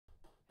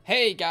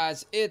Hey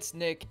guys, it's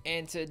Nick,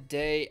 and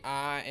today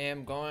I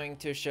am going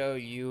to show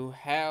you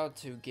how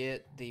to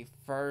get the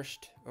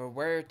first, or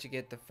where to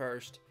get the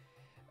first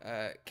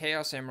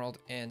Chaos Emerald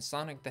in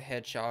Sonic the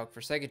Hedgehog for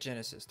Sega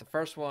Genesis. The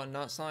first one,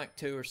 not Sonic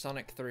 2 or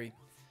Sonic 3.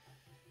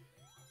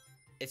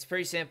 It's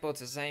pretty simple. It's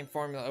the same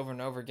formula over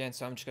and over again,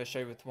 so I'm just going to show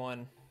you with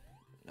one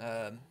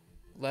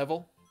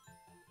level.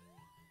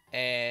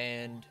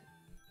 And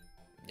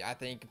yeah, I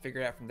think you can figure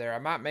it out from there. I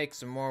might make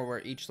some more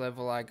where each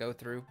level I go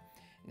through.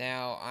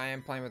 Now, I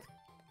am playing with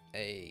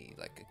a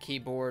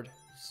keyboard,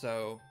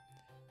 so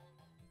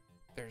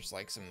there's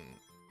like some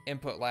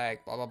input lag,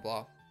 blah blah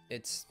blah.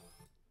 It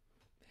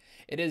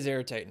is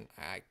irritating.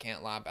 I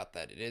can't lie about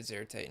that. It is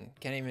irritating.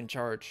 Can't even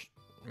charge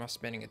my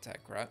spinning attack,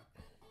 right?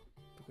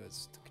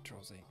 Because the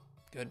controls ain't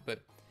good, but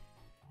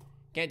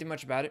can't do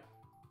much about it.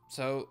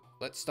 So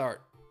let's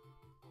start.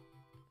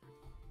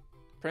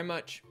 Pretty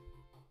much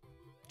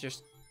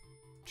just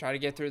try to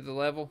get through the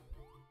level.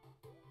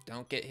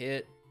 Don't get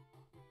hit.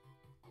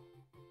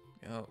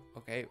 Oh,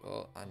 okay,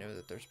 well, I know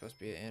that there's supposed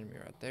to be an enemy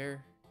right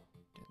there.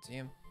 Didn't see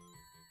him.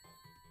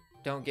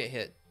 Don't get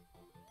hit.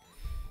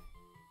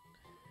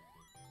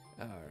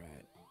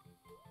 Alright.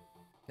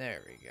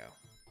 There we go.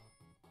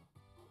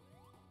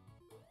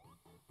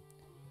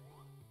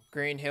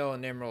 Green Hill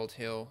and Emerald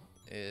Hill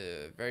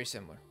is very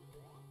similar.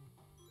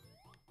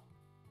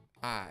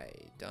 I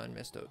done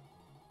messed up.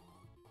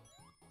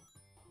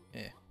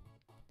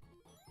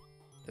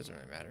 Doesn't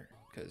really matter,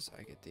 because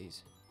I get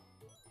these.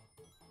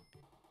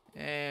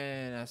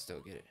 And I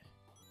still get it.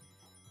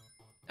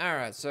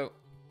 Alright, so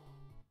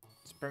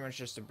it's pretty much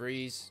just a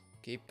breeze.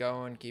 Keep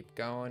going, keep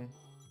going.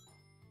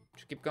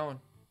 Just keep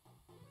going.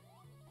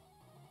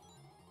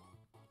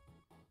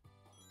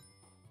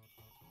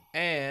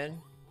 And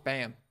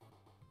bam.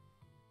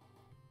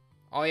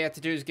 All you have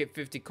to do is get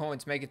 50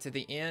 coins, make it to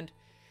the end,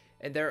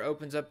 and there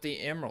opens up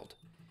the emerald.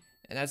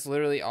 And that's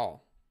literally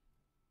all.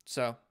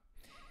 So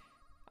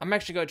I'm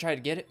actually going to try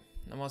to get it.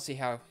 I want to see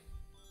how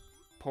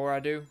poor I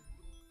do.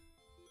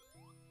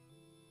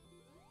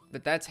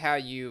 But that's how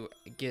you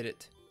get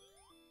it.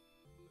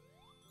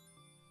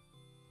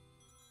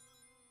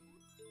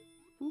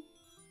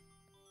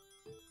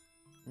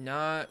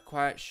 Not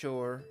quite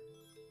sure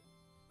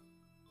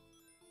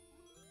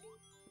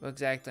what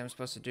exactly I'm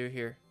supposed to do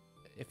here,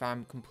 if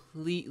I'm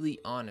completely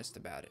honest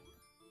about it.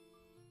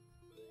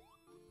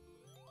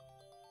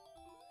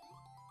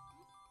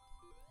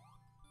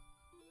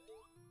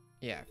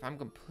 Yeah, if I'm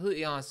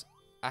completely honest,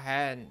 I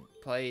hadn't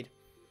played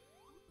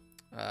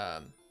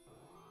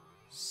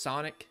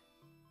Sonic,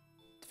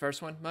 the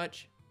first one,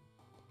 much.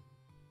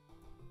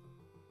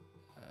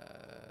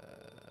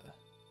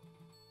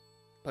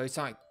 Played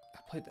Sonic. I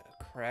played the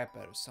crap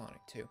out of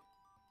Sonic 2.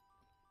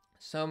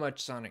 So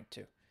much Sonic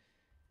 2.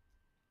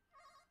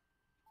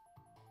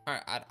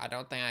 Alright, I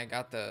don't think I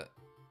got the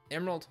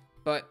emerald,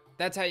 but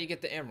that's how you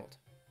get the emerald.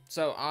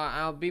 So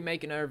I'll be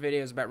making other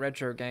videos about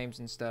retro games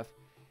and stuff.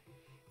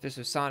 If this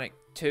was Sonic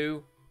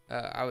 2,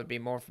 I would be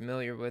more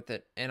familiar with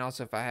it. And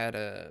also if I had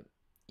a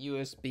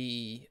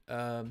USB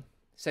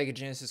Sega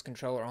Genesis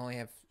controller, I only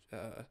have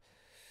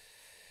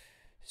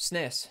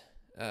SNES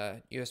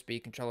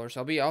USB controller.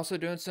 So I'll be also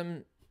doing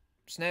some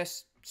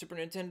SNES, Super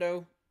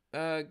Nintendo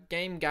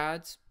game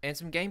guides and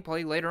some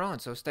gameplay later on.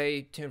 So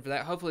stay tuned for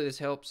that. Hopefully this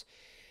helps.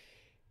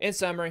 In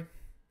summary,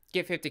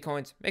 get 50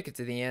 coins, make it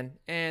to the end,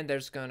 and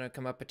there's going to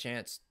come up a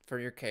chance for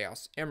your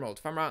Chaos Emerald.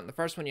 If I'm right, in the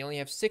first one you only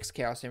have 6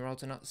 Chaos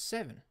Emeralds and not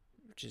 7,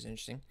 which is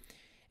interesting.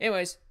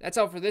 Anyways, that's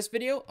all for this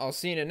video. I'll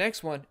see you in the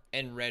next one,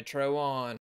 and retro on.